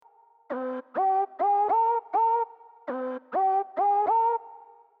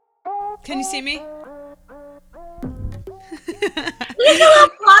Can you see me? There's a little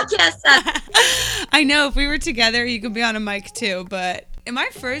podcast set. I know if we were together, you could be on a mic too, but am I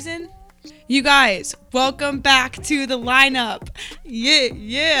frozen? You guys, welcome back to the lineup.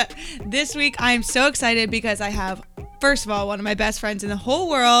 Yeah. This week I am so excited because I have, first of all, one of my best friends in the whole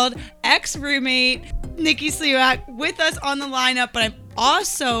world, ex-roommate, Nikki Sliwak, with us on the lineup, but I'm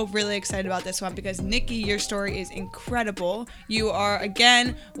also really excited about this one because Nikki, your story is incredible. You are,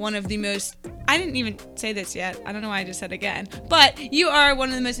 again, one of the most, I didn't even say this yet. I don't know why I just said again, but you are one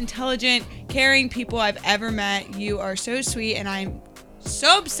of the most intelligent, caring people I've ever met. You are so sweet, and I'm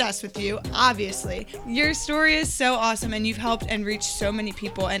so obsessed with you, obviously. Your story is so awesome, and you've helped and reached so many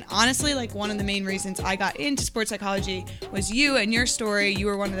people. And honestly, like, one of the main reasons I got into sports psychology was you and your story. You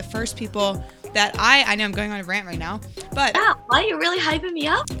were one of the first people that I know I'm going on a rant right now, but Yeah, why are you really hyping me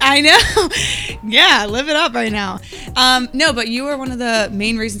up? I know. Yeah, live it up right now. No, but you were one of the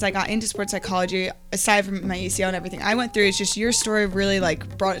main reasons I got into sports psychology, aside from my ACL and everything I went through. It's just your story really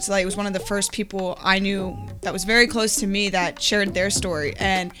like brought it to light. It was one of the first people I knew that was very close to me that shared their story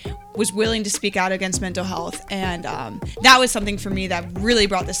and was willing to speak out against mental health. And that was something for me that really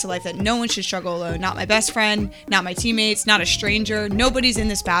brought this to life, that no one should struggle alone. Not my best friend, not my teammates, not a stranger. Nobody's in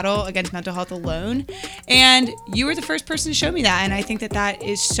this battle against mental health alone. And you were the first person to show me that. And I think that that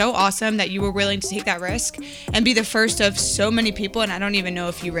is so awesome that you were willing to take that risk and be the first of so many people. And I don't even know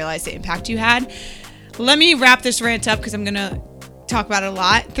if you realize the impact you had. Let me wrap this rant up because I'm going to talk about it a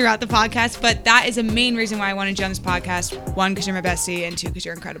lot throughout the podcast, but that is a main reason why I wanted you on this podcast. One, because you're my bestie, and two, because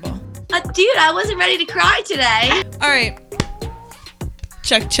you're incredible. Dude, I wasn't ready to cry today. All right.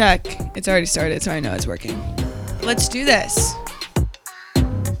 Check. It's already started, so I know it's working. Let's do this.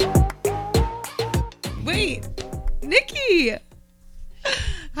 Wait, Nikki,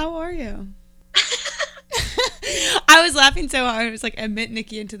 how are you? I was laughing so hard. I was like, admit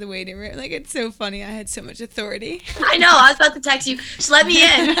Nikki into the waiting room. Like, it's so funny. I had so much authority. I know. I was about to text you. Just let me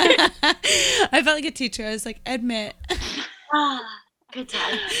in. I felt like a teacher. I was like, admit. Good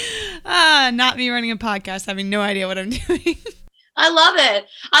time. Not me running a podcast, having no idea what I'm doing. I love it.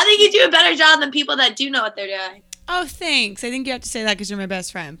 I think you do a better job than people that do know what they're doing. Oh, thanks. I think you have to say that because you're my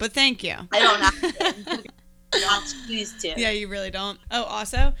best friend. But thank you. I don't have to. Not choose to. Yeah, you really don't. Oh,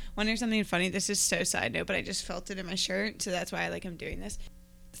 also, want to hear something funny? This is so side note, but I just felt it in my shirt, so that's why I'm doing this.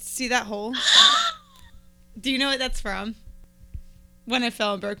 See that hole? Do you know what that's from? When I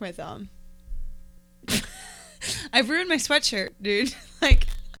fell and broke my thumb. I've ruined my sweatshirt, dude. Like,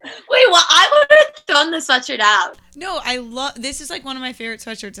 wait, well, I would have thrown the sweatshirt out. No, I love, this is like one of my favorite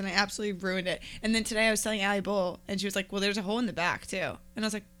sweatshirts, and I absolutely ruined it. And then today I was telling Allie Bull, and she was like, well, there's a hole in the back, too. And I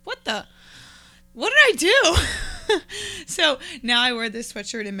was like, what did I do? So now I wear this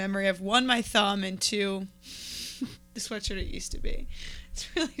sweatshirt in memory of, one, my thumb, and two, the sweatshirt it used to be. It's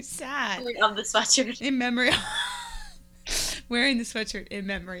really sad. Of the sweatshirt. In memory of. Wearing the sweatshirt in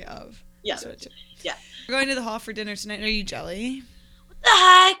memory of. Yeah. The sweatshirt. Yeah. We're going to the hall for dinner tonight. Are you jelly? What the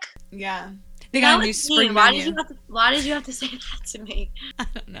heck? Yeah. They got a new spring menu. Why did you have to say that to me? I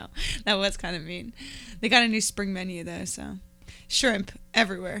don't know. That was kind of mean. They got a new spring menu, though, so. Shrimp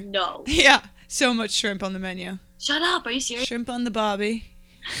everywhere. No. Yeah. So much shrimp on the menu. Shut up. Are you serious? Shrimp on the bobby.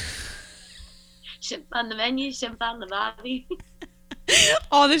 Shrimp on the menu, shrimp on the bobby.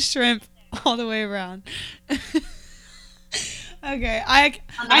 All the shrimp all the way around. Okay, I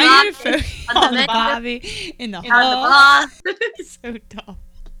need to focus on the bobby in the hall. So dumb.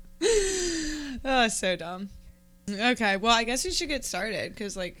 Oh, so dumb. Okay, well, I guess we should get started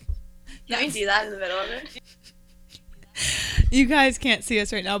because, like, can we do that in the middle of it? You guys can't see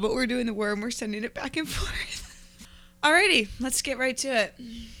us right now, but we're doing the worm. We're sending it back and forth. Alrighty, let's get right to it.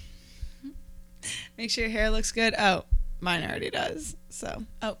 Make sure your hair looks good. Oh, mine already does. So,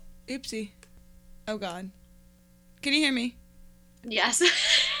 oh, oopsie. Oh, God. Can you hear me? Yes.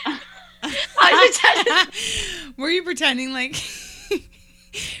 Were you pretending like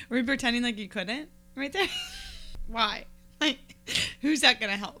were you pretending like you couldn't right there? Why? Like, who's that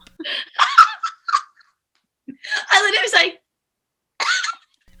gonna help? I literally was like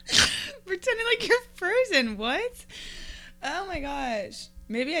pretending like you're frozen. What? Oh my gosh.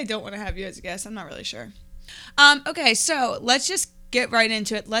 Maybe I don't want to have you as a guest. I'm not really sure. Okay, so let's just get right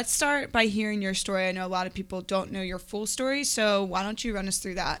into it. Let's start by hearing your story. I know a lot of people don't know your full story, so why don't you run us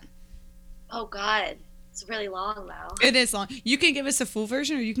through that? Oh, God. It's really long, though. It is long. You can give us a full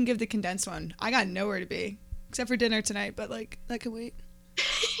version, or you can give the condensed one. I got nowhere to be, except for dinner tonight, but, like, that could wait.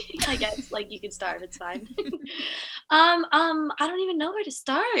 I guess, like, you can start. It's fine. I don't even know where to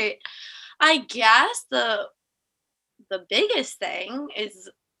start. I guess the biggest thing is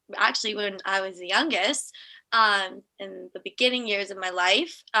actually when I was the youngest, in the beginning years of my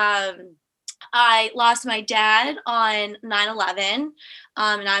life. I lost my dad on 9/11,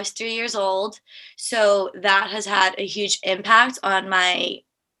 and I was 3 years old. So that has had a huge impact on my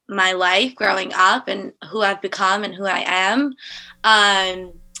life growing up and who I've become and who I am.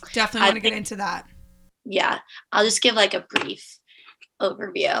 Definitely want to get into that. Yeah, I'll just give like a brief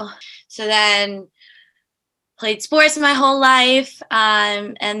overview. So then played sports my whole life.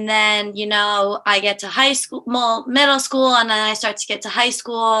 And then, I get to high school, middle school, and then I start to get to high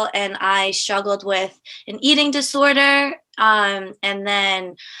school, and I struggled with an eating disorder. And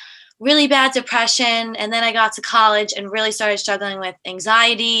then really bad depression. And then I got to college and really started struggling with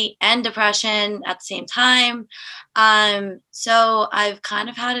anxiety and depression at the same time. So I've kind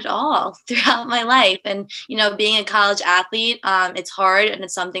of had it all throughout my life. And, being a college athlete, it's hard, and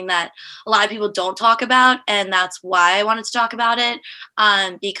it's something that a lot of people don't talk about. And that's why I wanted to talk about it,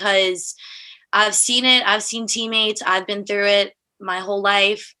 because I've seen it. I've seen teammates. I've been through it my whole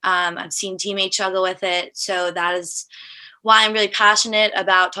life. I've seen teammates struggle with it. So that is why I'm really passionate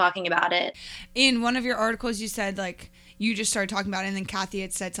about talking about it. In one of your articles, you said, like, you just started talking about it, and then Kathy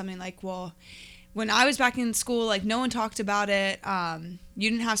had said something like, well, when I was back in school, like, no one talked about it. You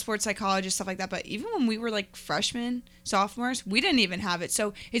didn't have sports psychologists, stuff like that. But even when we were, like, freshmen, sophomores, we didn't even have it.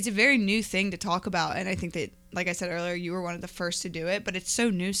 So it's a very new thing to talk about. And I think that, like I said earlier, you were one of the first to do it. But it's so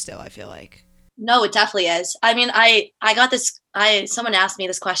new still, I feel like. No, it definitely is. I mean, I got this, someone asked me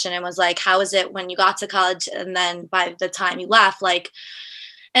this question and was like, how was it when you got to college and then by the time you left? Like,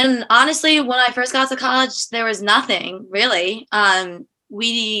 and honestly, when I first got to college, there was nothing really.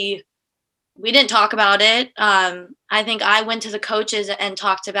 We didn't talk about it. I think I went to the coaches and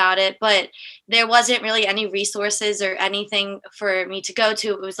talked about it, but there wasn't really any resources or anything for me to go to.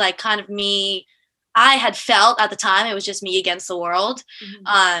 It was like kind of me. I had felt at the time it was just me against the world.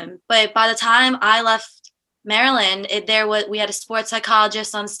 Mm-hmm. But by the time I left Maryland, we had a sports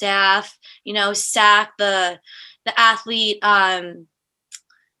psychologist on staff, SAC, the athlete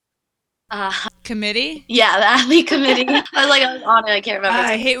committee. Yeah, the athlete committee. I was on it. I can't remember.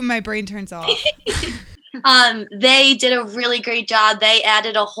 I hate when my brain turns off. They did a really great job. They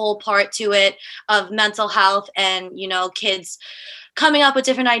added a whole part to it of mental health and, kids coming up with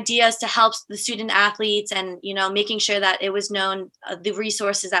different ideas to help the student athletes and, making sure that it was known the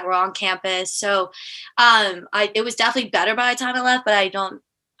resources that were on campus. So it was definitely better by the time I left, but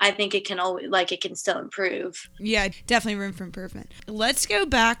I think it can still improve. Yeah, definitely room for improvement. Let's go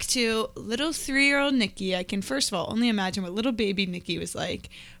back to little 3-year-old Nikki. I can first of all only imagine what little baby Nikki was like.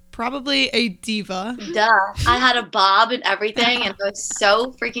 Probably a diva. Duh. I had a bob and everything, and it was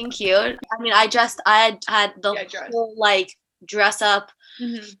so freaking cute. I mean, I had the whole dress up.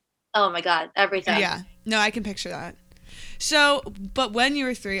 Mm-hmm. Oh my God, everything. Yeah, no, I can picture that. So, but when you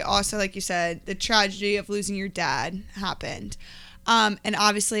were 3, also, like you said, the tragedy of losing your dad happened. And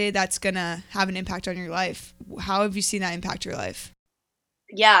obviously that's going to have an impact on your life. How have you seen that impact your life?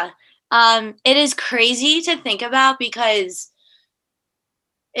 Yeah. It is crazy to think about because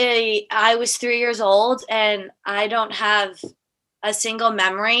I was 3 years old and I don't have a single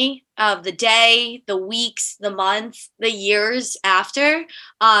memory of the day, the weeks, the months, the years after,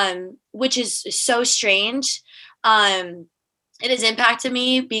 which is so strange. It has impacted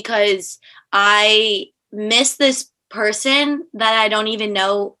me because I miss this person that I don't even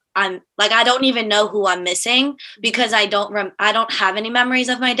know. I don't even know who I'm missing because I don't have any memories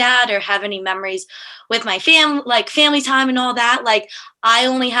of my dad or have any memories with my family time and all that. Like, I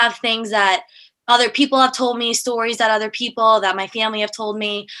only have things that other people have told me, stories that other people that my family have told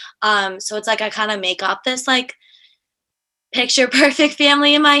me. So it's like I kind of make up this picture perfect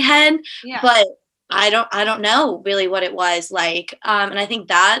family in my head, yeah. But I don't know really what it was like. And I think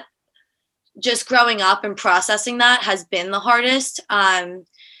that just growing up and processing that has been the hardest.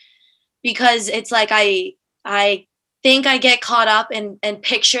 Because it's like I think I get caught up in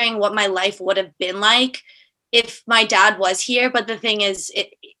picturing what my life would have been like if my dad was here. But the thing is,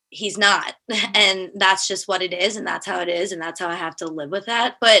 he's not. And that's just what it is. And that's how it is. And that's how I have to live with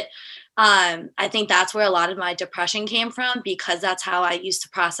that. But I think that's where a lot of my depression came from because that's how I used to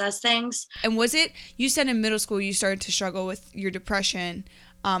process things. And was it, you said in middle school you started to struggle with your depression,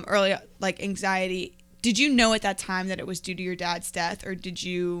 early, like anxiety. Did you know at that time that it was due to your dad's death, or did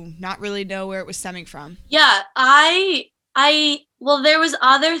you not really know where it was stemming from? Yeah, well, there was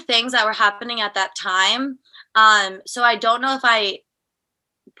other things that were happening at that time. So I don't know if I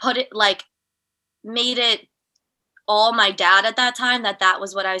made it all my dad at that time, that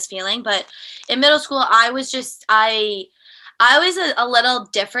was what I was feeling. But in middle school, I was a little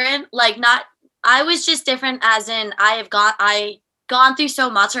different. I was just different as in I gone through so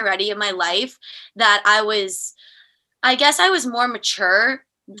much already in my life that I guess I was more mature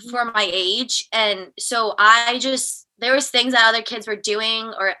for my age. And so there was things that other kids were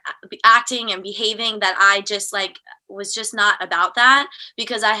doing or acting and behaving that I just like was just not about that,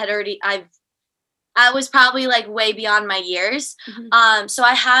 because I was probably like way beyond my years. So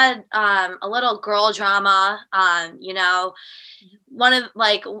I had a little girl drama,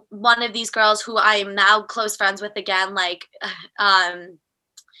 one of these girls who I'm now close friends with again, like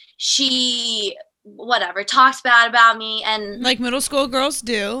she talks bad about me, and like middle school girls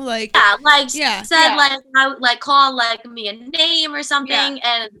do, like said like call like me a name or something,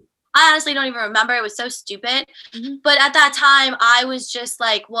 and I honestly don't even remember. It was so stupid. But at that time I was just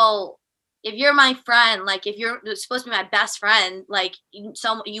like, well, if you're my friend, like if you're supposed to be my best friend, like you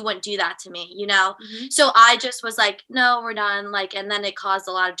wouldn't do that to me, So I just was like, no, we're done. Like, and then it caused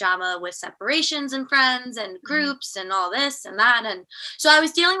a lot of drama with separations and friends and groups and all this and that. And so I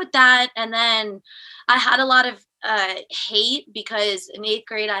was dealing with that. And then I had a lot of hate because in 8th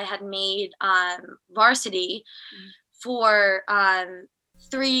grade I had made varsity for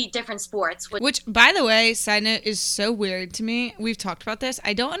 3 different sports. Which, by the way, side note, is so weird to me. We've talked about this.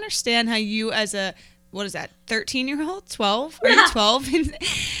 I don't understand how you, as a, what is that, 13-year-old? 12? Are you 12?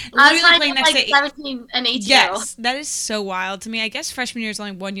 I was like 17 and 18. Yes, that is so wild to me. I guess freshman year is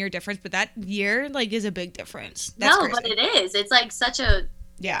only 1 year difference, but that year, like, is a big difference. That's crazy. But it is. It's, like, such a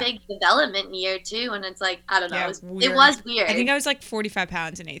big development year, too. And it's, like, I don't know. It was weird. I think I was, like, 45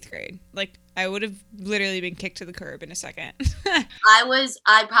 pounds in 8th grade. Like, I would have literally been kicked to the curb in a second.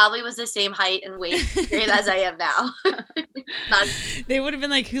 I probably was the same height and weight grade as I am now. They would have been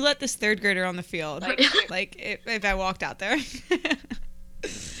like, who let this 3rd grader on the field? Like if I walked out there.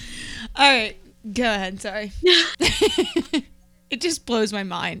 All right, go ahead. Sorry. It just blows my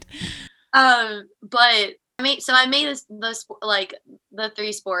mind. But I made those like the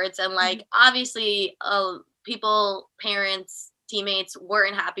 3 sports, and like obviously people, parents, teammates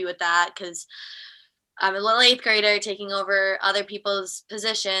weren't happy with that, because I'm a little 8th grader taking over other people's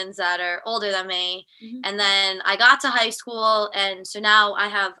positions that are older than me. And then I got to high school, and so now I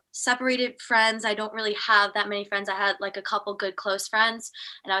have separated friends. I don't really have that many friends. I had like a couple good close friends,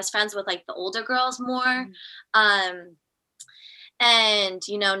 and I was friends with like the older girls more. And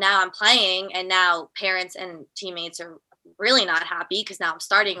now I'm playing, and now parents and teammates are really not happy because now I'm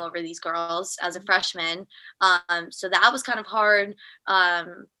starting over these girls as a freshman. So that was kind of hard.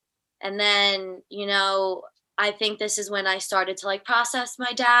 And then, I think this is when I started to like process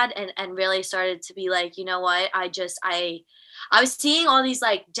my dad and really started to be like, you know what, I was seeing all these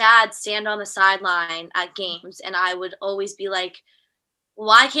like dads stand on the sideline at games, and I would always be like,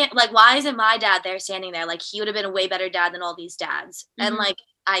 why isn't my dad there standing there? Like, he would have been a way better dad than all these dads. And like,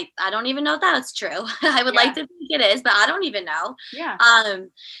 I don't even know if that's true. I would like to think it is, but I don't even know.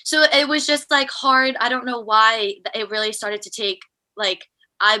 So it was just like hard. I don't know why it really started to take, like,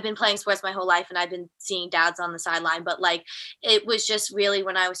 I've been playing sports my whole life and I've been seeing dads on the sideline, but like, it was just really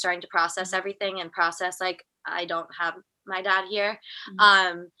when I was starting to process everything and process, like, I don't have my dad here.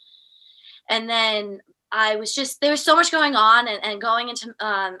 And then there was so much going on, and going into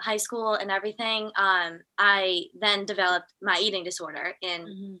high school and everything. I then developed my eating disorder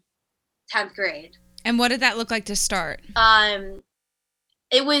in 10th grade. And what did that look like to start?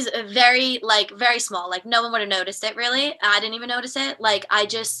 It was very small. Like, no one would have noticed it, really. I didn't even notice it. Like, I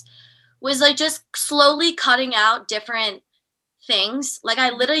just was like just slowly cutting out different things. Like, I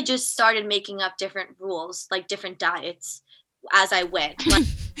literally just started making up different rules, like different diets as I went. Like,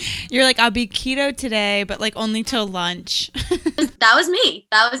 you're like, I'll be keto today, but like only till lunch. That was me.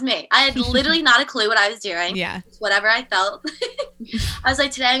 I had literally not a clue what I was doing. Yeah. Just whatever I felt. I was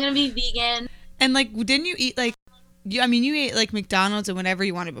like, today I'm going to be vegan. And like, didn't you eat like, you ate like McDonald's and whatever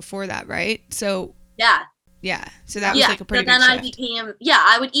you wanted before that, right? So. Yeah. Yeah. So that was like a pretty big shift. But then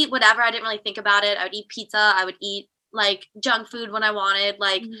I would eat whatever. I didn't really think about it. I would eat pizza. I would eat like junk food when I wanted,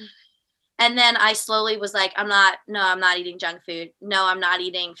 like, and then I slowly was like, I'm not eating junk food. No, I'm not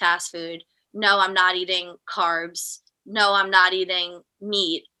eating fast food. No, I'm not eating carbs. No, I'm not eating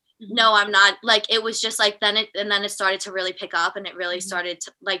meat. No, I'm not, like, it was just like, then it started to really pick up, and it really started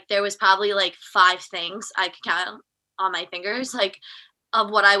to, like, there was probably like 5 things I could count on my fingers, like, of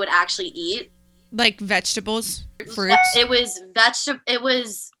what I would actually eat. Like vegetables, fruits? It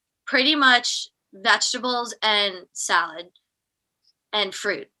was pretty much vegetables and salad and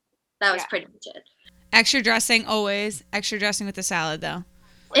fruit. That was pretty much it. Extra dressing, always. Extra dressing with the salad, though.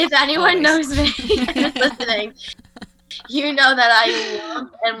 If anyone knows me and is listening, You know that I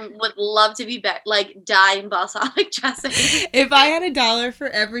love and would love to be like die in balsamic dressing. If I had $1 for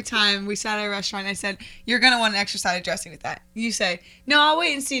every time we sat at a restaurant, I said, "You're gonna want an extra side of dressing with that." You say, "No, I'll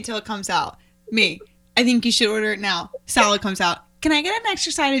wait and see until it comes out." Me, I think you should order it now. Salad comes out. Can I get an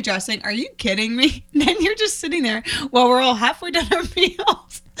extra side of dressing? Are you kidding me? Then you're just sitting there while we're all halfway done our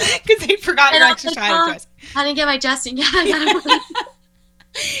meals because they forgot your extra side of dressing. I didn't get my dressing yet. I gotta wait.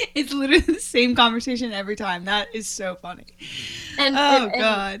 It's literally the same conversation every time. That is so funny.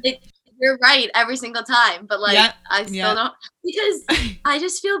 God. You're right every single time, but like I still don't, because I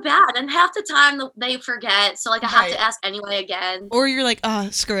just feel bad, and half the time they forget, so like I have to ask anyway again. Or you're like, oh,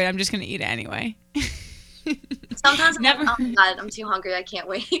 screw it, I'm just gonna eat it anyway. Sometimes I'm like, oh my God, I'm too hungry, I can't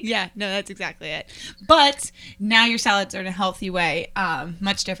wait. Yeah, no, that's exactly it. But now your salads are in a healthy way,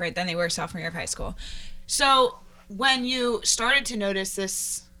 much different than they were sophomore year of high school. So when you started to notice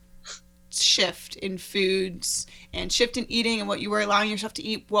this shift in foods and shift in eating and what you were allowing yourself to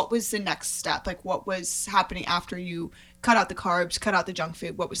eat, what was the next step? Like, what was happening after you cut out the carbs, cut out the junk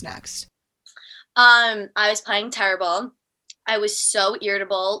food? What was next? I was playing terrible. I was so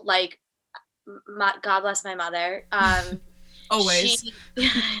irritable. Like, God bless my mother. Always.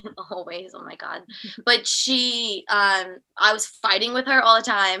 Always. Oh my God. But I was fighting with her all the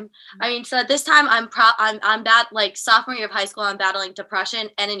time. I mean, so at this time I'm bad, like sophomore year of high school, I'm battling depression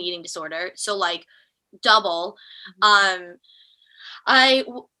and an eating disorder. So like double. I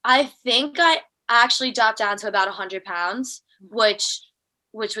think I actually dropped down to about 100 pounds, which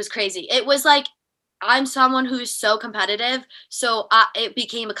was crazy. It was like, I'm someone who's so competitive, so it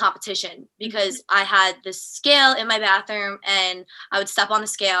became a competition because I had this scale in my bathroom, and I would step on the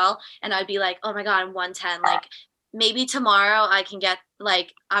scale, and I'd be like, "Oh my God, I'm 110. Like, maybe tomorrow I can get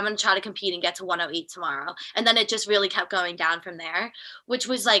like I'm gonna try to compete and get to 108 tomorrow." And then it just really kept going down from there, which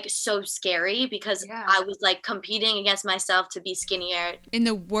was like so scary because I was like competing against myself to be skinnier in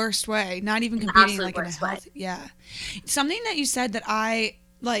the worst way. Not even competing like in a healthy. Yeah, something that you said that I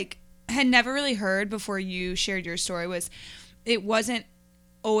like had never really heard before you shared your story was it wasn't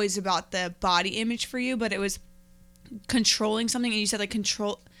always about the body image for you, but it was controlling something. And you said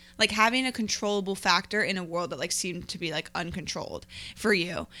like having a controllable factor in a world that like seemed to be like uncontrolled for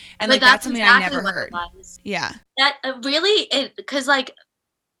you. And like that's something exactly I never heard. Yeah. That really, because like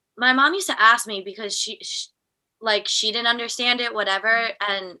my mom used to ask me because she didn't understand it, whatever.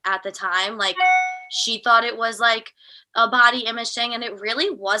 And at the time, like she thought it was like a body image thing, and it really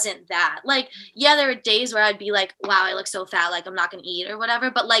wasn't that. Like, yeah, there were days where I'd be like, wow, I look so fat, like I'm not gonna eat or whatever,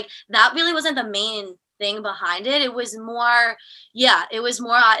 but like that really wasn't the main thing behind it. It was more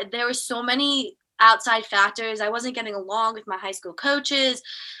there were so many outside factors. I wasn't getting along with my high school coaches.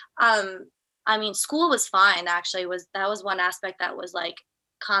 I mean, school was fine, actually. That was one aspect that was like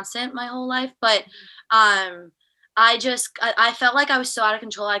constant my whole life, but I felt like I was so out of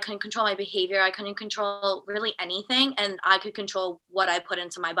control. I couldn't control my behavior. I couldn't control really anything. And I could control what I put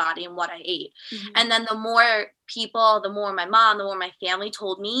into my body and what I ate. Mm-hmm. And then the more people, the more my mom, the more my family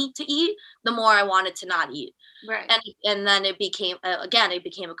told me to eat, the more I wanted to not eat. Right. And then it became, it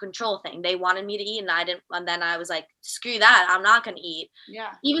became a control thing. They wanted me to eat, and I didn't. And then I was like, screw that. I'm not going to eat.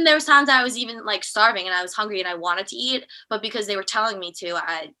 Yeah. Even there was times I was even like starving and I was hungry and I wanted to eat, but because they were telling me to,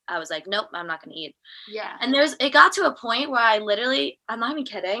 I was like, nope, I'm not going to eat. Yeah. And it got to a point where I'm not even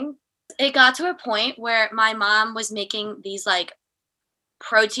kidding. It got to a point where my mom was making these like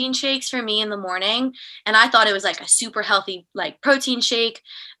protein shakes for me in the morning, and I thought it was like a super healthy like protein shake.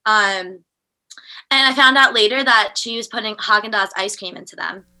 And I found out later that she was putting Haagen-Dazs ice cream into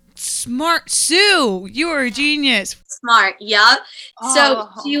them. Smart Sue, you are a genius. Smart, yep. Oh. So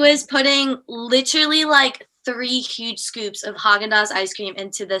she was putting literally like 3 huge scoops of Haagen-Dazs ice cream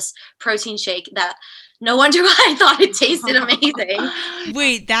into this protein shake that no wonder why I thought it tasted amazing.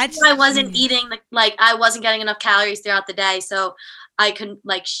 Wait, I wasn't eating, I wasn't getting enough calories throughout the day, so I could,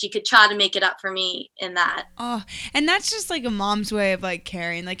 she could try to make it up for me in that. Oh, and that's just like a mom's way of like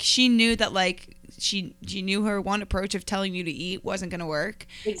caring. Like she knew that like she knew her one approach of telling you to eat wasn't going to work.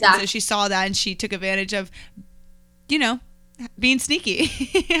 Exactly. And so she saw that and she took advantage of, being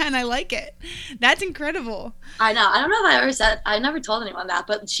sneaky. And I like it. That's incredible. I know. I don't know if I never told anyone that,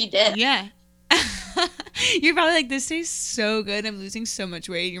 but she did. Yeah. You're probably like, this tastes so good. I'm losing so much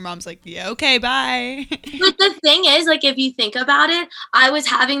weight. Your mom's like, yeah, okay, bye. But the thing is, like, if you think about it, I was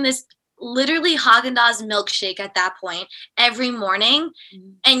having this literally Haagen-Dazs milkshake at that point every morning,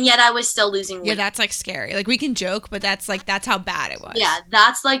 and yet I was still losing weight. Yeah, that's like scary. Like we can joke, but that's how bad it was. Yeah,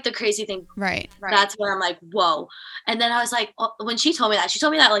 that's like the crazy thing. Right. That's where I'm like, whoa. And then I was like, when she told me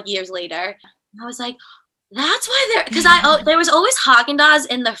that like years later, I was like, That's why because there was always Haagen-Dazs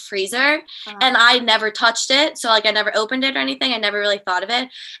in the freezer, and I never touched it. So like I never opened it or anything. I never really thought of it.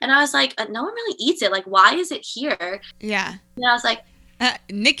 And I was like, no one really eats it. Like, why is it here? Yeah. And I was like,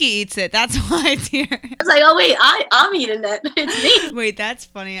 Nikki eats it. That's why it's here. I was like, oh wait, I'm eating it. It's me. Wait, that's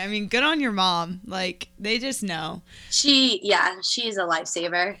funny. I mean, good on your mom. Like, they just know. She's a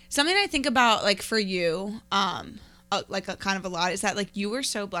lifesaver. Something I think about, like, for you, like a kind of a lot, is that like you were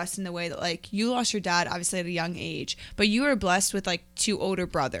so blessed in the way that like you lost your dad obviously at a young age, but you were blessed with like 2 older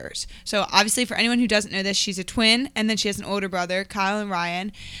brothers. So obviously, for anyone who doesn't know this, she's a twin, and then she has an older brother, Kyle and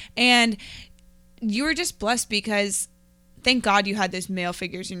Ryan, and you were just blessed because thank God you had those male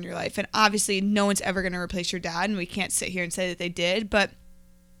figures in your life. And obviously no one's ever going to replace your dad, and we can't sit here and say that they did, but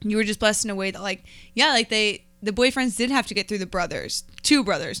you were just blessed in a way that like, yeah, like the boyfriends did have to get through the brothers, 2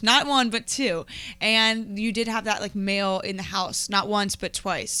 brothers, not 1, but 2. And you did have that like male in the house, not once, but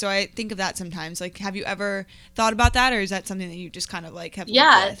twice. So I think of that sometimes. Like, have you ever thought about that, or is that something that you just kind of like have?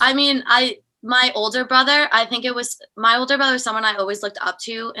 Yeah. I mean, my older brother, I think my older brother was someone I always looked up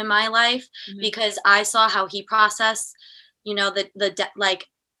to in my life, because I saw how he processed, you know, like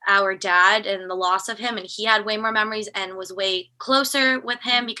our dad and the loss of him, and he had way more memories and was way closer with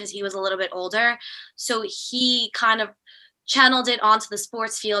him because he was a little bit older. So he kind of channeled it onto the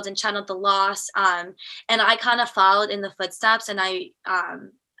sports field and channeled the loss. And I kind of followed in the footsteps, and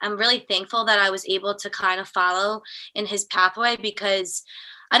I'm really thankful that I was able to kind of follow in his pathway, because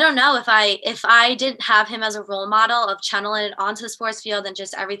I don't know, if I didn't have him as a role model of channeling it onto the sports field and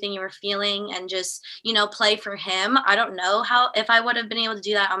just everything you were feeling and just, you know, play for him, I don't know if I would have been able to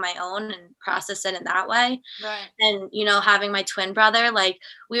do that on my own and process it in that way. Right. And, you know, having my twin brother, like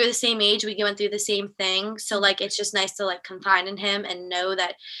we were the same age, we went through the same thing. So like, it's just nice to like confide in him and know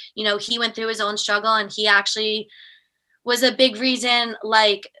that, you know, he went through his own struggle, and he actually was a big reason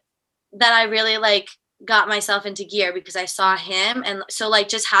like that I really like got myself into gear, because I saw him. And so like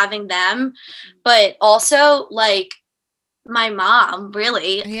just having them, but also like my mom,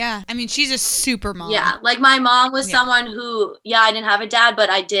 really. Yeah. I mean, she's a super mom. Yeah. Like my mom was someone who, I didn't have a dad, but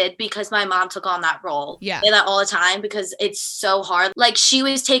I did because my mom took on that role. Yeah. I say that all the time because it's so hard. Like she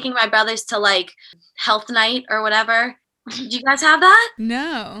was taking my brothers to like health night or whatever. Do you guys have that?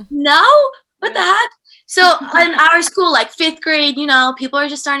 No. What the heck? So in our school, like 5th grade, you know, people are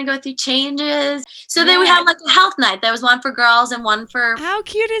just starting to go through changes. So then we had like a health night. There was one for girls and one for... How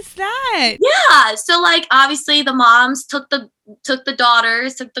cute is that? Yeah. So like, obviously the moms took the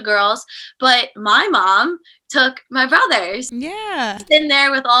daughters, took the girls, but my mom took my brothers. Yeah. In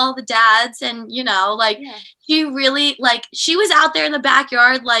there with all the dads, and you know, like she really like she was out there in the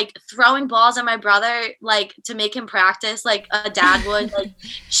backyard like throwing balls at my brother like to make him practice like a dad would. Like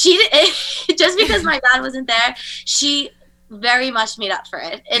she just because my dad wasn't there, she very much made up for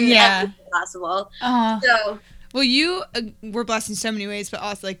it in every way possible. So well, you were blessed in so many ways, but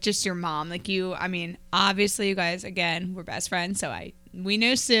also like just your mom, like you. I mean, obviously, you guys again we're best friends, so we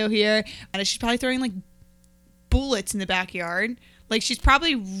know Sue here, and she's probably throwing like bullets in the backyard. Like she's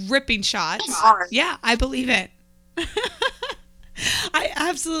probably ripping shots. Yeah, I believe it. I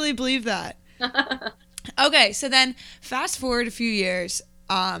absolutely believe that. Okay, so then fast forward a few years.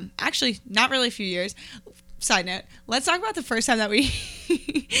 Actually, not really a few years. Side note, let's talk about the first time that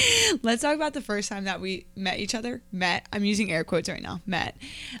we met each other. I'm using air quotes right now. Met.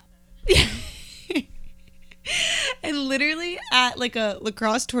 And literally at like a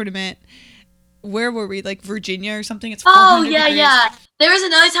lacrosse tournament. Where were we? Like Virginia or something? It's yeah. There was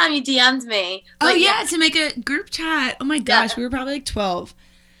another time you DM'd me. To make a group chat. Oh my gosh, we were probably like 12.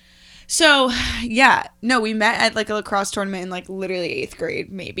 So yeah, no, we met at like a lacrosse tournament in like literally 8th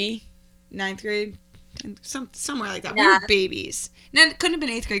grade, maybe 9th grade, somewhere like that. Yeah. We were babies. No, it couldn't have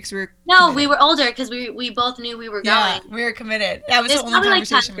been 8th grade because we were. No, committed. We were older because we both knew we were going. We were committed. That was the only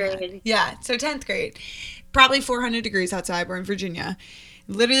conversation we had. Yeah, so 10th grade, probably 400 degrees outside. We're in Virginia.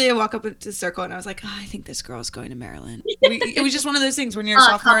 Literally, I walk up to the circle and I was like, I think this girl's going to Maryland. It was just one of those things when you're a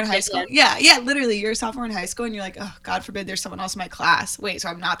sophomore in high school. Yeah, literally, you're a sophomore in high school and you're like, oh, God forbid there's someone else in my class. Wait, so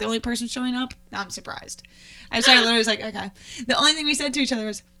I'm not the only person showing up? Now I'm surprised. I literally was like, okay. The only thing we said to each other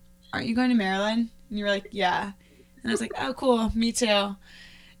was, aren't you going to Maryland? And you were like, yeah. And I was like, oh, cool, me too.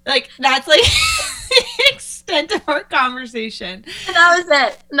 Like, that's like the extent of our conversation. And that was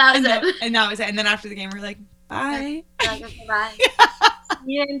it. And that was it. And then after the game, we were like, bye. Bye.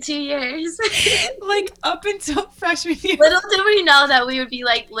 Yeah, in 2 years. Like up until freshman year. Little did we know that we would be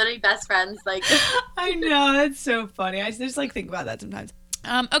like literally best friends. Like I know, that's so funny. I just like think about that sometimes.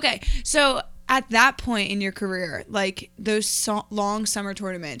 Okay, so at that point in your career, like those long summer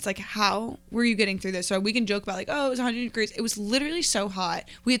tournaments, like how were you getting through this? So we can joke about like, oh, it was 100 degrees. It was literally so hot.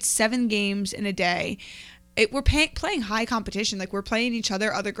 We had 7 games in a day. we're playing high competition. Like, we're playing each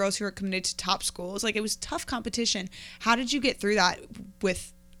other girls who are committed to top schools. Like, it was tough competition. How did you get through that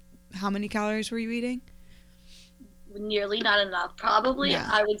with how many calories were you eating? Nearly not enough. Probably, Yeah.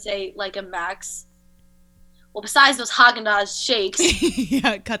 I would say like a max. Well, besides those Haagen-Dazs shakes,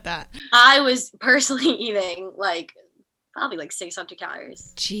 yeah, cut that. I was personally eating like probably like 600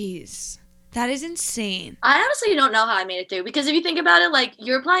 calories. Jeez. That is insane. I honestly don't know how I made it through, because if you think about it, like,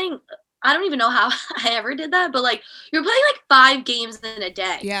 you're playing, I don't even know how I ever did that, but like, you're playing like 5 games in a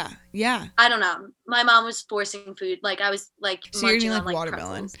day. Yeah, yeah. I don't know. My mom was forcing food. Like, I was like, So you're eating munching like on,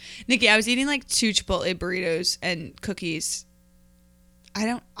 watermelon. pretzels. Nikki, I was eating like 2 Chipotle burritos and cookies. It's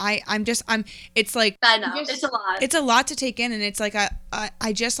like, I know, it's a lot. It's a lot to take in, and it's like,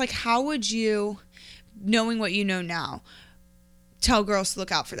 I just like, how would you, knowing what you know now, tell girls to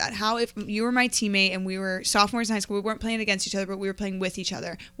look out for that? How, if you were my teammate and we were sophomores in high school, we weren't playing against each other, but we were playing with each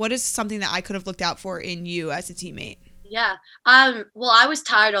other, what is something that I could have looked out for in you as a teammate? Yeah. Well, I was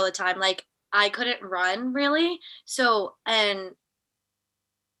tired all the time. Like, I couldn't run really. So, and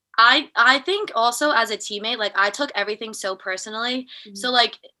I think also as a teammate, like, I took everything so personally. Mhm. So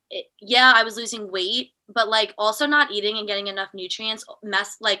like, yeah, I was losing weight, but like also not eating and getting enough nutrients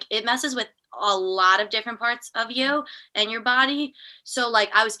it messes with a lot of different parts of you and your body. So like,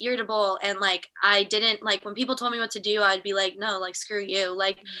 I was irritable, and like, I didn't like, when people told me what to do, I'd be like, no, like, screw you.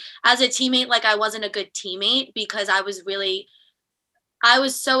 Like, as a teammate, like, I wasn't a good teammate because I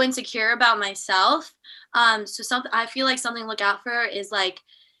was so insecure about myself. So something I feel like something to look out for is like,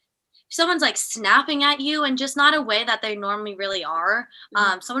 someone's like snapping at you and just not a way that they normally really are.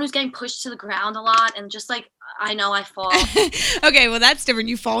 Someone who's getting pushed to the ground a lot, and just like, I know I fall. Okay, well, that's different.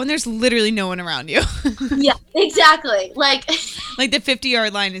 You fall when there's literally no one around you. Yeah, exactly. Like the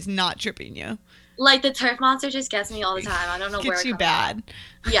 50-yard line is not tripping you. Like, the turf monster just gets me all the time. I don't know where Gets it you comes bad.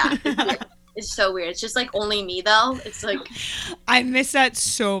 from. Yeah, it's weird. It's so weird. It's just like only me though. It's like, I miss that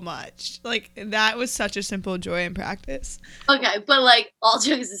so much. Like, that was such a simple joy in practice. okay, but like, all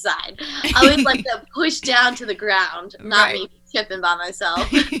jokes aside, I was like the push down to the ground, not Right. me tipping by myself.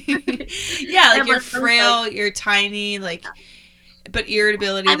 Yeah, like, you're Everyone's frail, like, you're tiny, like, but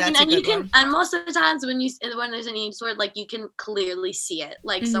irritability, I that's mean, a and good you can, one. and most of the times when there's an eating disorder, like, you can clearly see it,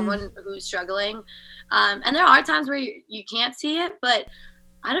 like, Mhm. someone who's struggling. And there are times where you can't see it, but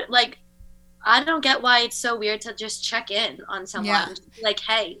I don't get why it's so weird to just check in on someone. Yeah. Just be like,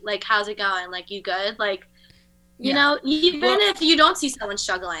 hey, like, how's it going? Like, you good? Like, you Yeah. know, even Well- if you don't see someone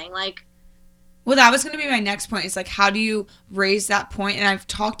struggling, like, Well, that was going to be my next point. Is like, how do you raise that point? And I've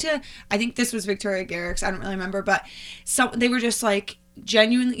talked to, I think this was Victoria Garrick's, I don't really remember, but they were just like,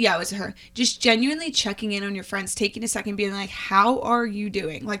 genuinely, yeah, it was her, just genuinely checking in on your friends, taking a second, being like, how are you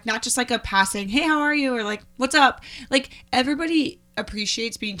doing? Like, not just like a passing, hey, how are you? Or like, what's up? Like, everybody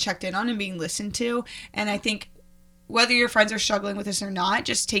appreciates being checked in on and being listened to. And I think whether your friends are struggling with this or not,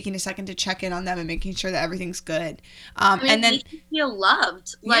 just taking a second to check in on them and making sure that everything's good. I mean, And then, it makes you feel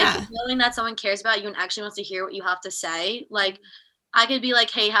loved. Like, Yeah. knowing that someone cares about you and actually wants to hear what you have to say. Like, I could be like,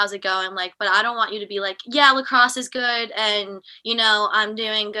 hey, how's it going? Like, but I don't want you to be like, yeah, lacrosse is good, and, you know, I'm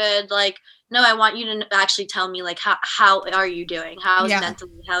doing good. Like, no, I want you to actually tell me, like, how are you doing? How is Yeah. it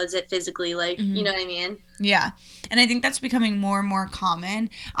mentally? How is it physically? Like, Mhm. you know what I mean? Yeah. And I think that's becoming more and more common,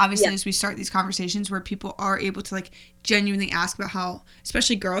 obviously, Yeah. as we start these conversations where people are able to like genuinely ask about how,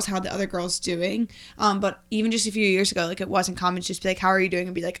 especially girls, how the other girl's doing. But even just a few years ago, like, it wasn't common to just be like, how are you doing?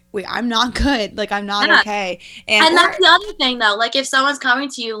 And be like, wait, I'm not good. Like, I'm not Yeah. okay. And that's the other thing, though. Like, if someone's coming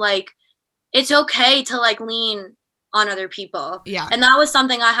to you, like, it's okay to like lean on other people. Yeah. And that was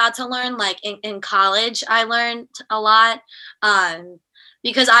something I had to learn. Like, in college, I learned a lot.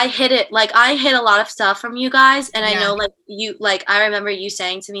 Because I hid a lot of stuff from you guys. And I Yeah. know, like, you, like, I remember you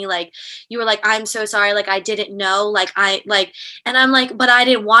saying to me, like, you were like, I'm so sorry. Like, I didn't know. Like, and I'm like, but I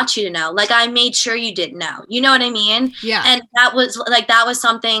didn't want you to know. Like, I made sure you didn't know. You know what I mean? Yeah. And that was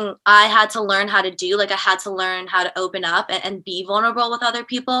something I had to learn how to do. Like, I had to learn how to open up and be vulnerable with other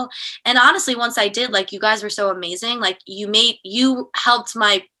people. And honestly, once I did, like, you guys were so amazing. Like, you helped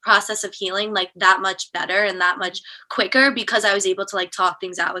my process of healing like that much better and that much quicker, because I was able to like talk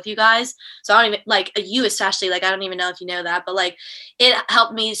things out with you guys. So I don't even, like, you especially, like, I don't even know if you know that, but like, it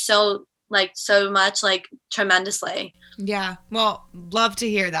helped me so much, like, tremendously. Yeah. Well, love to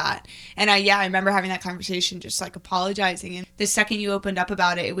hear that. And I remember having that conversation, just like apologizing. And the second you opened up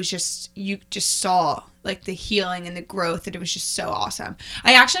about it, it was just, you just saw like the healing and the growth, and it was just so awesome.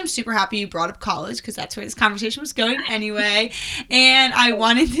 I actually am super happy you brought up college, because that's where this conversation was going anyway. And I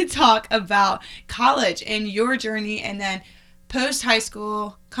wanted to talk about college and your journey, and then post high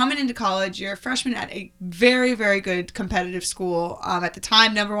school, coming into college, you're a freshman at a very, very good competitive school, at the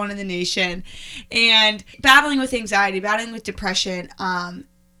time, number one in the nation, and battling with anxiety, battling with depression, and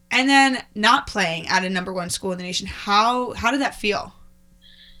then not playing at a number one school in the nation. How did that feel?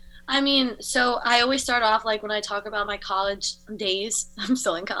 I mean, so I always start off like when I talk about my college days. I'm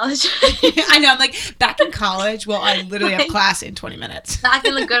still in college. I know. I'm like, back in college, well, I literally have class in 20 minutes. Back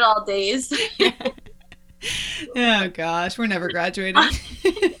in the good old days. Oh, gosh. We're never graduating. I'm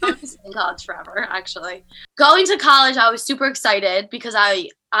just in college forever, actually. Going to college, I was super excited because I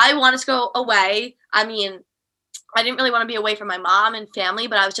wanted to go away. I mean, I didn't really want to be away from my mom and family,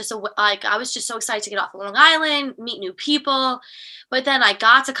 but I was just so excited to get off of Long Island, meet new people. But then I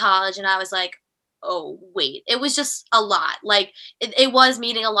got to college and I was like, oh, wait, it was just a lot. Like it was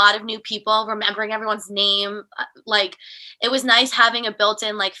meeting a lot of new people, remembering everyone's name. Like it was nice having a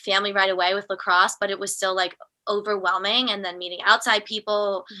built-in like family right away with lacrosse, but it was still like overwhelming. And then meeting outside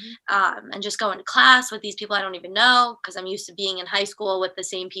people, and just going to class with these people I don't even know because I'm used to being in high school with the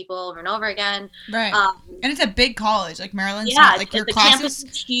same people over and over again. Right. And it's a big college, like Maryland's yeah, not like your the classes. campus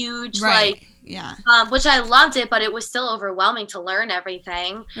is huge. Right. Like yeah. Which I loved it, but it was still overwhelming to learn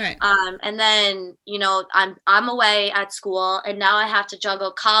everything. Right. And then, you know, I'm away at school and now I have to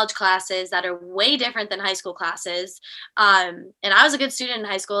juggle college classes that are way different than high school classes. And I was a good student in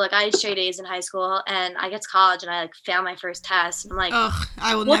high school. Like I had straight A's in high school and I get to college and I like failed my first test. And I'm like, ugh,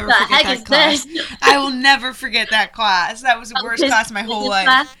 I will what never the forget heck that is class. this? I will never forget that class. That was the worst class of my whole life.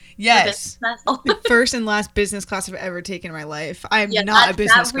 Class? Yes. Oh. The first and last business class I've ever taken in my life. I am not that, a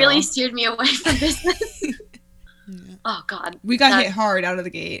business that really girl. steered me away from business. Yeah. Oh God. We got hit hard out of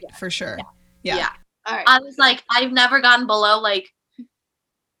the gate for sure. Yeah. All right. I was like, I've never gotten below like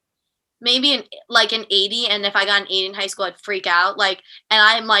maybe an 80, and if I got an 80 in high school, I'd freak out. Like, and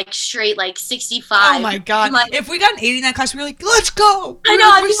I'm like straight like 65. Oh my God! Like, if we got an 80 in that class, we were like, "Let's go!" I know.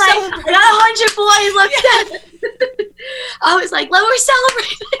 I'd be like, I got 100 boys. Let's get. I was like, we're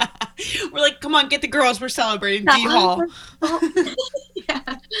celebrating. We're like, come on, get the girls. We're celebrating D Hall.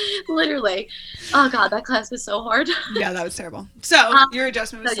 Yeah, literally. Oh God, that class was so hard. Yeah, that was terrible. So your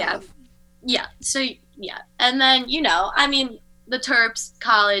adjustment was tough. Yeah. So yeah, and then you know, I mean, the Terps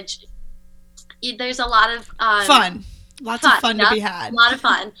college. There's a lot of lots of fun to be had. A lot of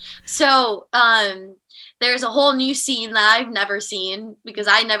fun. So there's a whole new scene that I've never seen because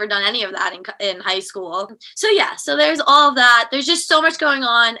I never done any of that in high school. So yeah, so there's all of that. There's just so much going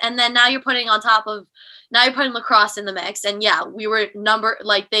on, and then now you're putting lacrosse in the mix. And yeah, we were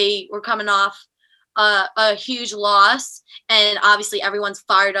they were coming off a huge loss, and obviously everyone's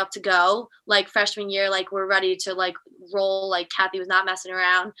fired up to go. Like freshman year, like we're ready to like roll. Like Kathy was not messing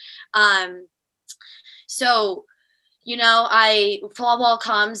around. So, you know, fall ball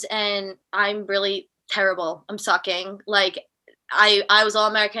comes and I'm really terrible. I'm sucking. Like I was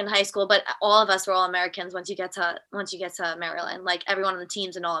All-American in high school, but all of us were All-Americans once you get to Maryland. Like everyone on the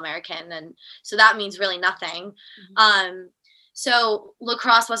team's an All-American, and so that means really nothing. Mm-hmm. So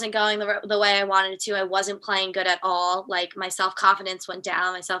lacrosse wasn't going the way I wanted it to. I wasn't playing good at all. Like my self-confidence went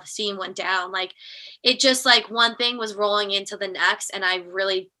down, my self-esteem went down. Like it just like one thing was rolling into the next, and I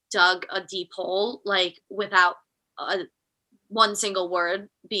really dug a deep hole, like without one single word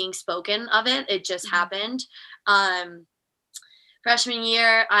being spoken of it. It just happened. Freshman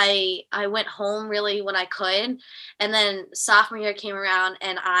year, I went home really when I could, and then sophomore year came around,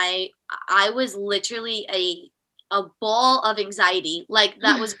 and I was literally a ball of anxiety, like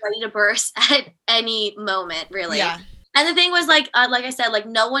that was ready to burst at any moment, really. Yeah. And the thing was, like I said, like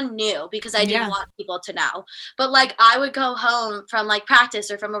no one knew because I didn't want people to know. But like I would go home from like practice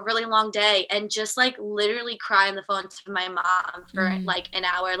or from a really long day and just like literally cry on the phone to my mom for like an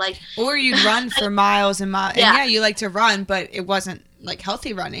hour, like. Or you'd run for miles and miles. Yeah. And you like to run, but it wasn't like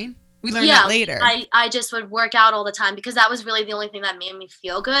healthy running. We learned that later. I just would work out all the time because that was really the only thing that made me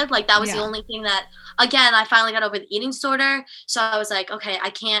feel good. Like that was the only thing that, again, I finally got over the eating disorder. So I was like, okay, I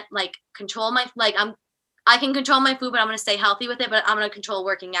can't like control I can control my food, but I'm going to stay healthy with it. But I'm going to control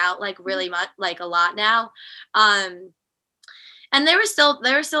working out like really much, like a lot now. And there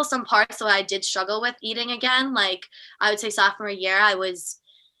were still some parts that I did struggle with eating again. Like I would say sophomore year,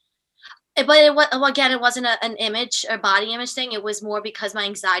 but it wasn't an image or body image thing. It was more because my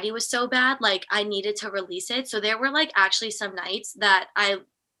anxiety was so bad. Like I needed to release it. So there were like actually some nights that I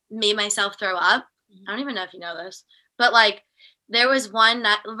made myself throw up. I don't even know if you know this, but like there was one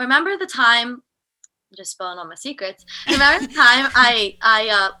night, remember the time, I'm just spilling all my secrets. Remember the time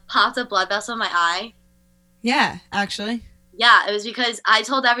I popped a blood vessel in my eye? Yeah, actually. Yeah, it was because I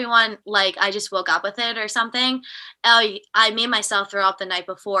told everyone, like, I just woke up with it or something. I made myself throw up the night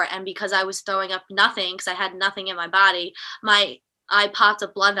before, and because I was throwing up nothing, because I had nothing in my body, I popped a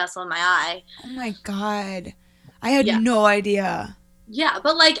blood vessel in my eye. Oh my God. I had Yeah. no idea. Yeah,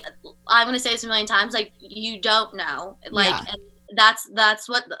 but, like, I'm gonna say this a million times, like, you don't know. Like, Yeah. and that's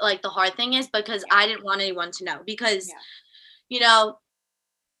what, like, the hard thing is, because I didn't want anyone to know, because, you know,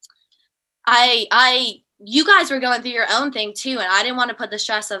 you guys were going through your own thing too, and I didn't want to put the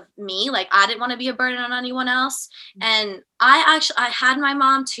stress of me, like, I didn't want to be a burden on anyone else. And I had my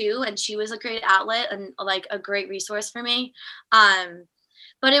mom too, and she was a great outlet and, like, a great resource for me.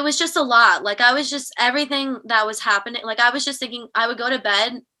 But it was just a lot. Like, I was just, everything that was happening, like, I was just thinking I would go to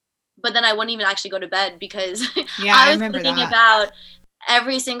bed, but then I wouldn't even actually go to bed, because Yeah, I I was remember thinking that. about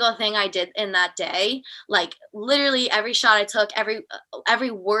every single thing I did in that day, like, literally every shot I took, every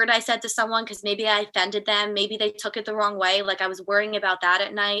word I said to someone, because maybe I offended them, maybe they took it the wrong way. Like, I was worrying about that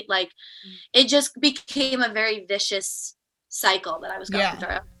at night. Like, it just became a very vicious cycle that I was going Yeah.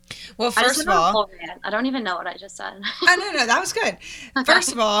 through. Well, I just first of went on a all, whole rant. I don't even know what I just said. no, that was good.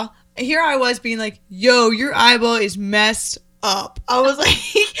 First of all, here I was being like, yo, your eyeball is messed up. I was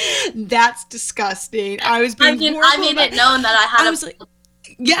like, that's disgusting. I was being horrible. I made it known that I had I was like,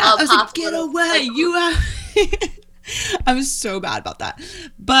 get away. You have. I was so bad about that,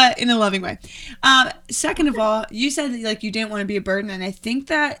 but in a loving way. Second of all, you said that, like, you didn't want to be a burden, and I think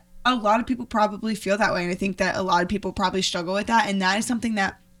that a lot of people probably feel that way, and I think that a lot of people probably struggle with that, and that is something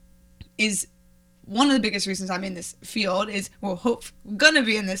that is one of the biggest reasons I'm in this field is, well, gonna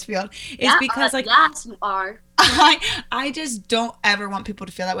be in this field is because, like, yes, you are. I just don't ever want people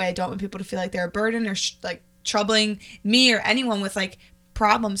to feel that way. I don't want people to feel like they're a burden or like troubling me or anyone with, like,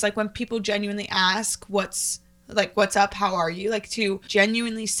 problems. Like, when people genuinely ask what's up, how are you, like, to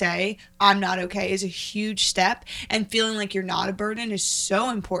genuinely say I'm not okay is a huge step, and feeling like you're not a burden is so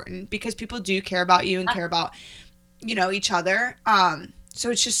important, because people do care about you and care about, you know, each other. So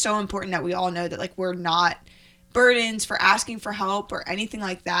it's just so important that we all know that, like, we're not burdens for asking for help or anything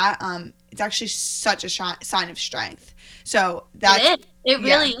like that. It's actually such a sign of strength. So that's it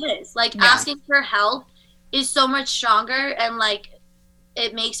really is. Like, asking for help is so much stronger, and, like,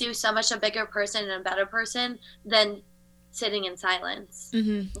 it makes you so much a bigger person and a better person than sitting in silence.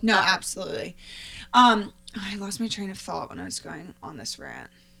 Mm-hmm. No, absolutely. I lost my train of thought when I was going on this rant.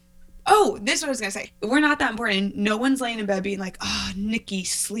 Oh, this is what I was going to say. We're not that important. No one's laying in bed being like, oh, Nikki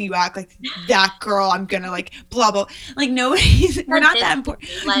Sliwak, like, that girl, I'm going to, like, blah, blah. Like, nobody's, we're not that important.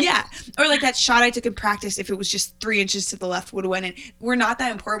 Like, yeah. Or, like, that shot I took in practice, if it was just 3 inches to the left, would have went in. We're not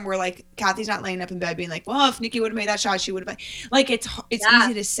that important. We're, like, Kathy's not laying up in bed being like, well, if Nikki would have made that shot, she would have been. Like, it's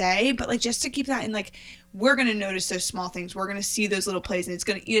easy to say, but, like, just to keep that in, like, we're going to notice those small things. We're going to see those little plays, and it's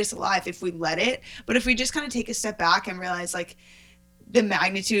going to eat us alive if we let it. But if we just kind of take a step back and realize, like, the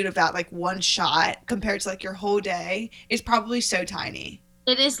magnitude of that, like, one shot compared to, like, your whole day is probably so tiny.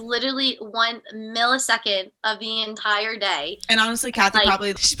 It is literally 1 millisecond of the entire day. And honestly, Kathy,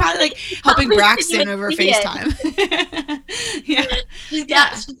 like, she's probably like helping Braxton over FaceTime. She's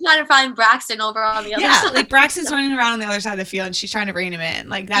trying to find Braxton over on the other side. Yeah, like, Braxton's running around on the other side of the field, and she's trying to rein him in.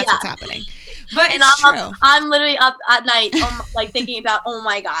 Like, that's what's happening. But it's true. I'm literally up at night, like, thinking about, oh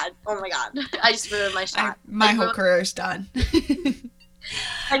my god, I just ruined my shot. My whole career's done.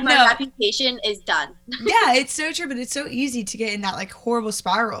 Like, my reputation is done. Yeah, it's so true, but it's so easy to get in that, like, horrible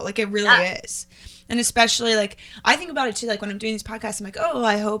spiral. Like, it really is. And especially, like, I think about it too, like, when I'm doing these podcasts, I'm like, oh,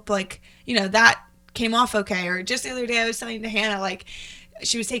 I hope, like, you know, that came off okay. Or just the other day I was telling to Hannah, like,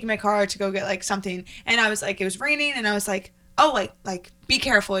 she was taking my car to go get, like, something, and I was like, it was raining, and I was like, oh, like, be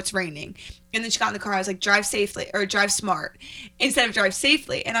careful, it's raining. And then she got in the car, I was like, drive safely, or drive smart, instead of drive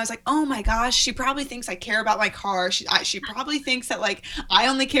safely. And I was like, oh my gosh, she probably thinks I care about my car. She probably thinks that, like, I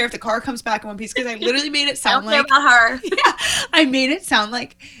only care if the car comes back in one piece, because I literally made it sound I don't care about her. Yeah, I made it sound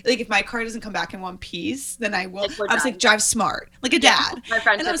like if my car doesn't come back in one piece, then I will. I was like, drive smart, like a dad. My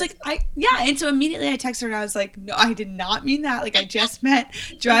friend, and I was like, and so immediately I texted her, and I was like, no, I did not mean that. Like, I just meant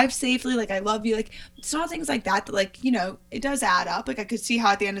drive safely. Like, I love you. Like, small things like that, like, you know, it does add up. Like, I could see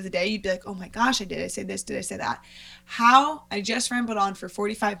how at the end of the day you'd be like, oh my gosh, did I say this? Did I say that? How I just rambled on for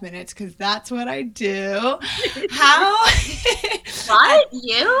 45 minutes, because that's what I do. How? What?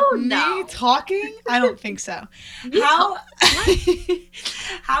 You? Me talking? I don't think so. How?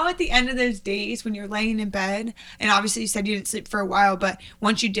 How at the end of those days when you're laying in bed, and obviously you said you didn't sleep for a while, but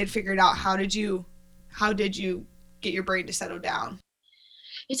once you did figure it out, how did you get your brain to settle down?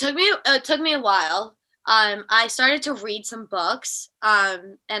 It took me a while. I started to read some books,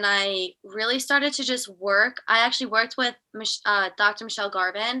 and I really started to just work. I actually worked with Dr. Michelle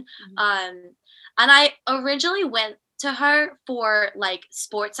Garvin, and I originally went to her for like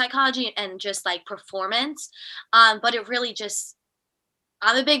sports psychology and just like performance. But it really just,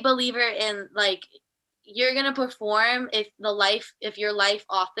 I'm a big believer in like, you're gonna perform if your life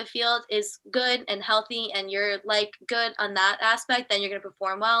off the field is good and healthy and you're like good on that aspect, then you're gonna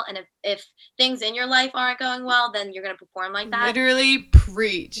perform well. And if things in your life aren't going well, then you're gonna perform like that. Literally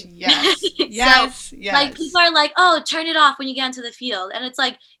preach. Yes. Yes. So, yes. like people are like, oh, turn it off when you get into the field. And it's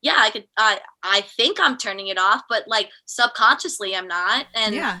like, yeah, I think I'm turning it off, but like subconsciously I'm not.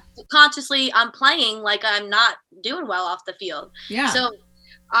 And subconsciously I'm playing like I'm not doing well off the field. Yeah. So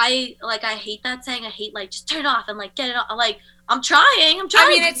I hate that saying. I hate like just turn it off and like get it off. Like I'm trying. I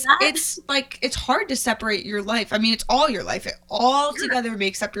mean, it's like it's hard to separate your life. I mean, it's all your life. It all together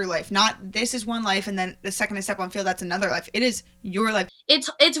makes up your life. Not this is one life and then the second I step on field, that's another life. It is your life. It's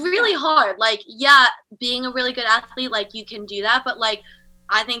really hard. Like, yeah, being a really good athlete, like you can do that, but like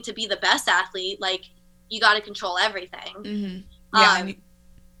I think to be the best athlete, like you got to control everything. Mm-hmm. Yeah.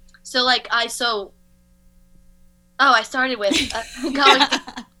 So like I started with going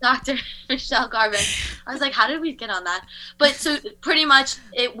to Dr. Michelle Garvin. I was like, how did we get on that? But so pretty much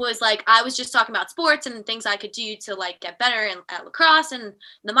it was like, I was just talking about sports and things I could do to like get better at lacrosse and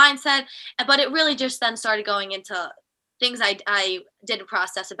the mindset. But it really just then started going into things I didn't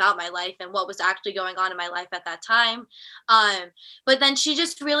process about my life and what was actually going on in my life at that time. But then she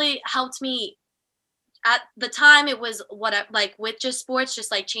just really helped me. At the time it was like with just sports, just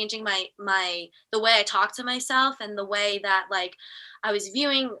like changing the way I talk to myself and the way that like I was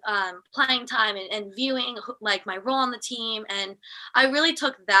viewing playing time and viewing like my role on the team. And I really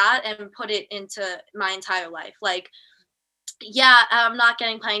took that and put it into my entire life. Like, yeah, I'm not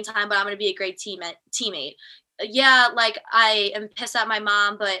getting playing time, but I'm going to be a great teammate. Yeah, like I am pissed at my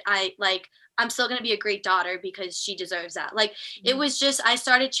mom, but I'm still going to be a great daughter because she deserves that. Like it was just, I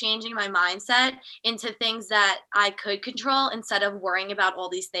started changing my mindset into things that I could control instead of worrying about all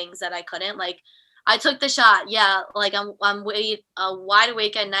these things that I couldn't. Like I took the shot. Yeah. Like I'm wide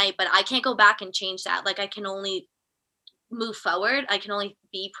awake at night, but I can't go back and change that. Like I can only move forward. I can only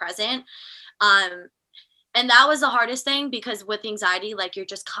be present. And that was the hardest thing because with anxiety, like you're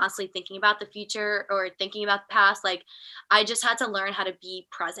just constantly thinking about the future or thinking about the past. Like I just had to learn how to be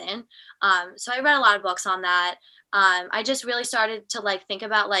present. So I read a lot of books on that. I just really started to like think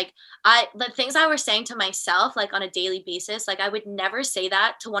about like the things I was saying to myself, like on a daily basis. Like I would never say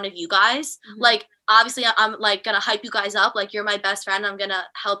that to one of you guys. Mm-hmm. Like obviously I'm like going to hype you guys up. Like you're my best friend. I'm going to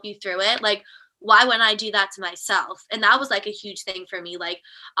help you through it. Like, why wouldn't I do that to myself? And that was like a huge thing for me. Like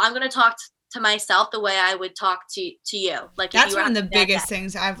I'm going to talk to myself the way I would talk to you. Like that's one of the biggest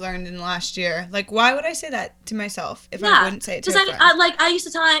things I've learned in the last year. Like why would I say that to myself if I wouldn't say it to a friend? I used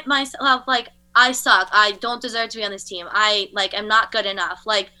to tell myself like I suck. I don't deserve to be on this team. I like am not good enough.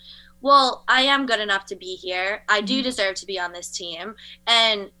 Like, well, I am good enough to be here. I do deserve to be on this team.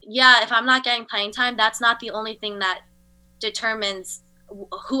 And yeah, if I'm not getting playing time, that's not the only thing that determines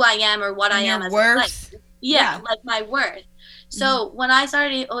who I am or what I am as worth. Yeah, like my worth. So when I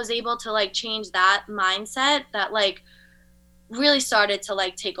was able to like change that mindset, that like really started to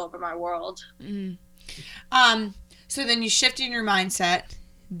like take over my world. So then you shifted your mindset.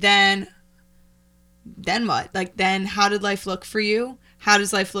 Then what? Like then how did life look for you? How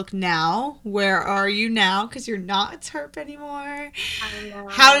does life look now? Where are you now? Because you're not a terp anymore. I know.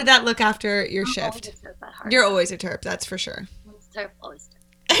 How did that look after your shift? You're always a terp, that's for sure. Always terp.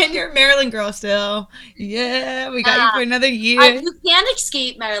 And you're a Maryland girl still. Yeah, we got you for another year. You can't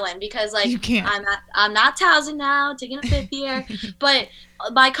escape Maryland because like you can't. I'm not Towson now, taking a fifth year. But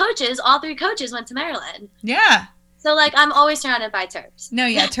my coaches, all three coaches went to Maryland. Yeah. So like I'm always surrounded by terps. No,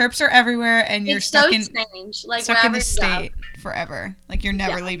 yeah, terps are everywhere and you're stuck in strange. Like stuck in the state forever. Like you're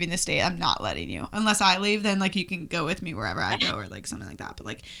never leaving the state. I'm not letting you. Unless I leave, then like you can go with me wherever I go or like something like that. But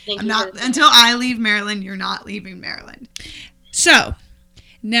like I'm not until I leave Maryland, you're not leaving Maryland. So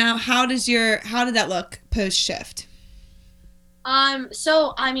now, how did that look post shift?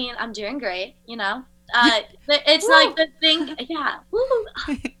 So I mean, I'm doing great, you know. It's like the thing, yeah. Woo.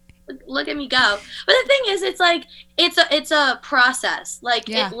 Look at me go. But the thing is, it's like it's a process. Like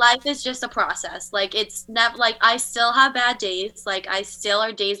life is just a process. Like it's never like I still have bad days. Like I still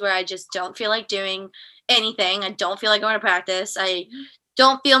are days where I just don't feel like doing anything. I don't feel like going to practice. I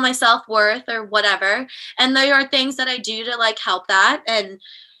don't feel my self-worth or whatever. And there are things that I do to like help that. And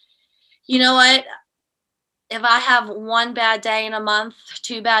you know what? If I have one bad day in a month,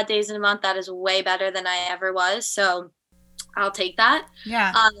 2 bad days in a month, that is way better than I ever was. So I'll take that.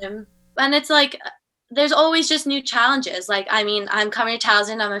 Yeah. And it's like there's always just new challenges. Like, I mean, I'm coming to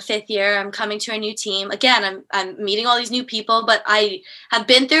Towson. I'm a 5th year. I'm coming to a new team. Again, I'm meeting all these new people, but I have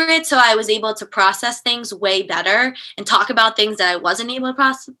been through it, so I was able to process things way better and talk about things that I wasn't able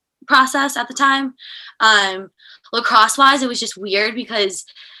to process at the time. Lacrosse-wise, it was just weird because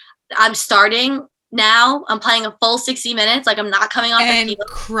I'm starting now. I'm playing a full 60 minutes. Like, I'm not coming off and the field.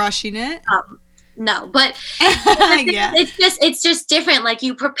 Crushing it. No, but Yeah. it's just different. Like,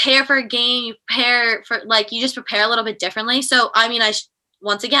 you prepare for a game, you prepare for, like, you just prepare a little bit differently. So, I mean,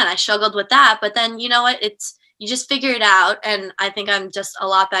 once again, I struggled with that, but then, you know what, you just figure it out. And I think I'm just a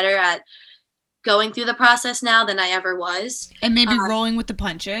lot better at going through the process now than I ever was. And maybe rolling with the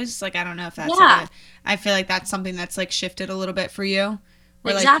punches. Like, I don't know if that's I feel like that's something that's like shifted a little bit for you.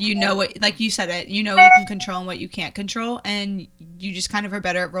 Where like you know what, like you said it, you know what you can control and what you can't control, and you just kind of are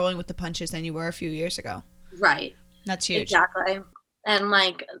better at rolling with the punches than you were a few years ago. Right. That's huge. Exactly. And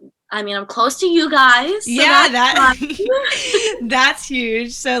like, I mean, I'm close to you guys. So yeah, that's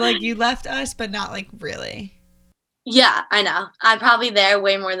huge. So like, you left us, but not like really. Yeah, I know. I'm probably there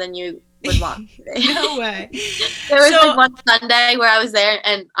way more than you would want to be. No way. There was like one Sunday where I was there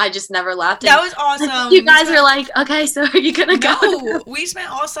and I just never left. That was awesome. You guys were like, okay, so are you gonna go? No, we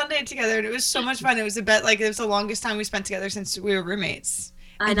spent all Sunday together and it was so much fun. It was the longest time we spent together since we were roommates.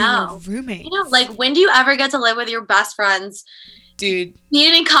 I know. We were roommates. You know, like, when do you ever get to live with your best friends? Dude.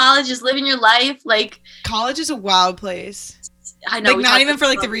 Being in college, just living your life. Like, college is a wild place. I know. Like, not even for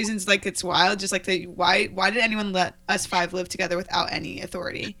like the reasons like it's wild, just like why did anyone let us 5 live together without any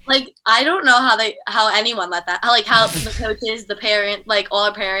authority? Like, I don't know how anyone let that. How the coaches, the parent, like all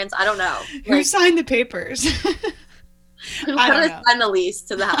our parents. I don't know. Who signed the papers? Who signed the lease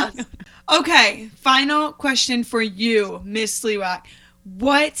to the house? Okay, final question for you, Miss Sliwak.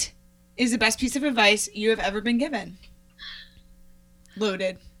 What is the best piece of advice you have ever been given?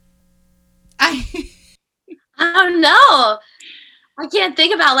 Loaded. I don't know. I can't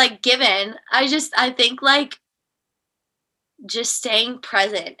think about like given. I think like just staying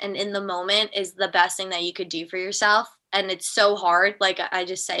present and in the moment is the best thing that you could do for yourself. And it's so hard. Like, I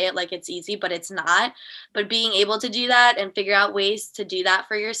just say it like it's easy, but it's not. But being able to do that and figure out ways to do that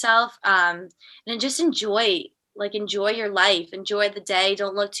for yourself, and just enjoy your life, enjoy the day.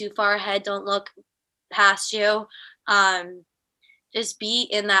 Don't look too far ahead. Don't look past you. Just be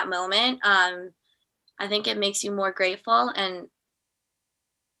in that moment. I think it makes you more grateful, and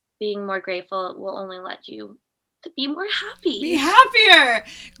being more grateful will only let you to be more happy. Be happier.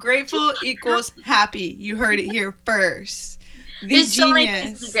 Grateful equals happy. You heard it here first. There's so many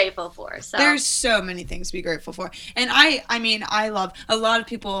things to be grateful for. So. There's so many things to be grateful for. And I mean, I love a lot of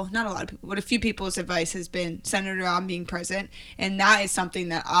people, not a lot of people, but a few people's advice has been centered around being present. And that is something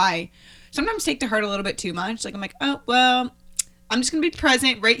that I sometimes take to heart a little bit too much. Like, I'm like, oh, well, I'm just going to be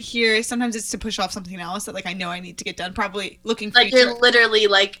present right here. Sometimes it's to push off something else that, like, I know I need to get done. Probably looking future. Like, you're literally,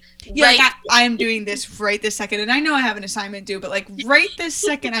 like, yeah, right. Like I am doing this right this second. And I know I have an assignment due, but, like, right this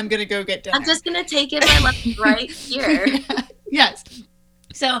second, I'm going to go get dinner. I'm just going to take it my lunch right here. Yes.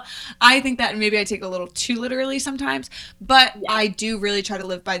 So I think that maybe I take a little too literally sometimes, but yeah. I do really try to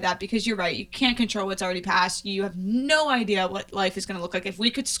live by that, because you're right. You can't control what's already passed. You have no idea what life is going to look like. If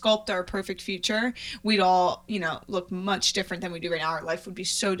we could sculpt our perfect future, we'd all, look much different than we do right now. Our life would be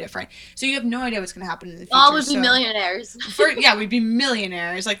so different. So you have no idea what's going to happen in the future. All would be millionaires. We'd be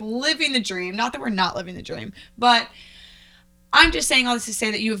millionaires, like living the dream. Not that we're not living the dream, but I'm just saying all this to say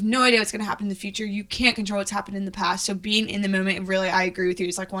that you have no idea what's going to happen in the future. You can't control what's happened in the past. So being in the moment, and really, I agree with you,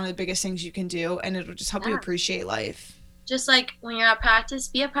 is like one of the biggest things you can do, and it'll just help you appreciate life. Just like when you're at practice,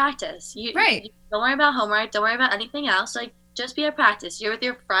 be at practice. Right. You don't worry about homework. Don't worry about anything else. Like, just be at practice. You're with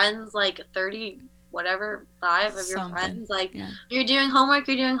your friends, like 30, whatever, 5 of your friends. Like, You're doing homework,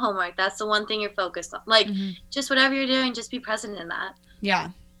 you're doing homework. That's the one thing you're focused on. Like, just whatever you're doing, just be present in that. Yeah.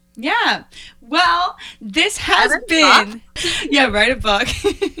 Yeah. Well, this has been... Yeah, write a book.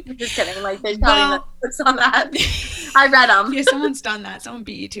 I'm just kidding. Like, there's probably no books on that. I read them. Yeah, someo's done that. Someone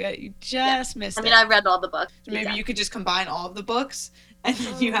beat you to it. You just missed it. I mean, I read all the books. So maybe you could just combine all of the books, and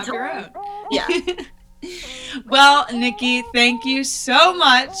then you have your own. Yeah. Well, Nikki, thank you so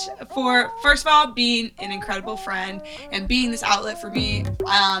much for, first of all, being an incredible friend and being this outlet for me,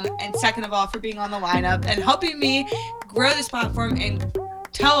 and second of all, for being on the lineup and helping me grow this platform and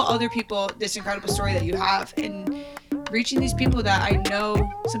tell other people this incredible story that you have, and reaching these people that I know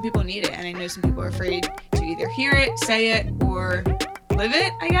some people need it, and I know some people are afraid to either hear it, say it, or live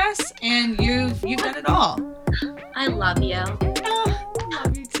it, I guess. And you've done it all. I love you. Oh, I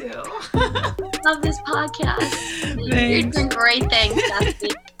love you too. Love this podcast. Thanks. You're doing great things, Betsy.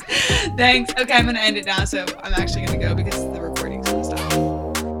 Thanks. Okay, I'm gonna end it now, so I'm actually gonna go because